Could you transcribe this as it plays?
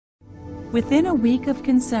Within a week of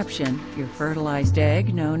conception, your fertilized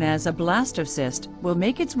egg, known as a blastocyst, will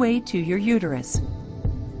make its way to your uterus.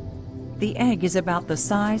 The egg is about the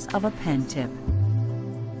size of a pen tip.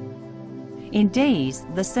 In days,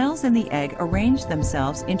 the cells in the egg arrange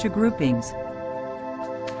themselves into groupings.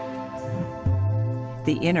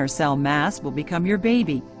 The inner cell mass will become your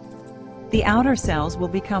baby. The outer cells will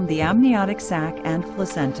become the amniotic sac and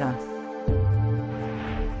placenta.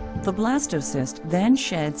 The blastocyst then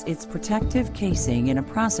sheds its protective casing in a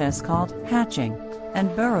process called hatching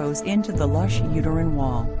and burrows into the lush uterine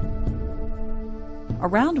wall.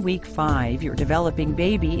 Around week 5, your developing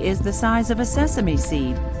baby is the size of a sesame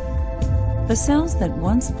seed. The cells that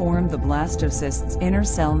once formed the blastocyst's inner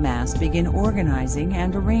cell mass begin organizing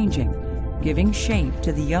and arranging, giving shape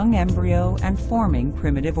to the young embryo and forming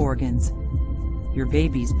primitive organs. Your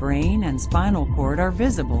baby's brain and spinal cord are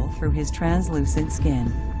visible through his translucent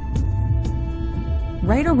skin.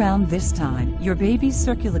 Right around this time, your baby's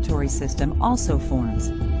circulatory system also forms,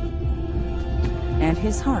 and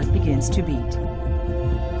his heart begins to beat.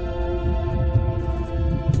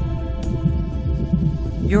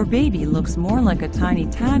 Your baby looks more like a tiny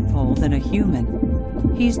tadpole than a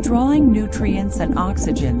human. He's drawing nutrients and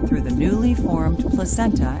oxygen through the newly formed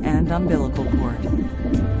placenta and umbilical cord.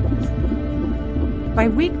 By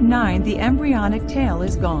week 9, the embryonic tail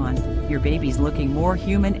is gone. Your baby's looking more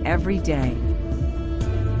human every day.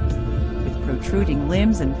 With protruding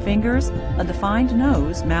limbs and fingers, a defined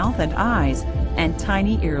nose, mouth, and eyes, and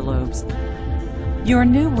tiny earlobes. Your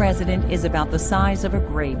new resident is about the size of a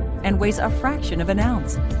grape and weighs a fraction of an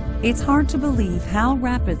ounce. It's hard to believe how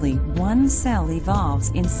rapidly one cell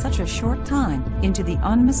evolves in such a short time into the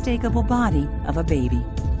unmistakable body of a baby.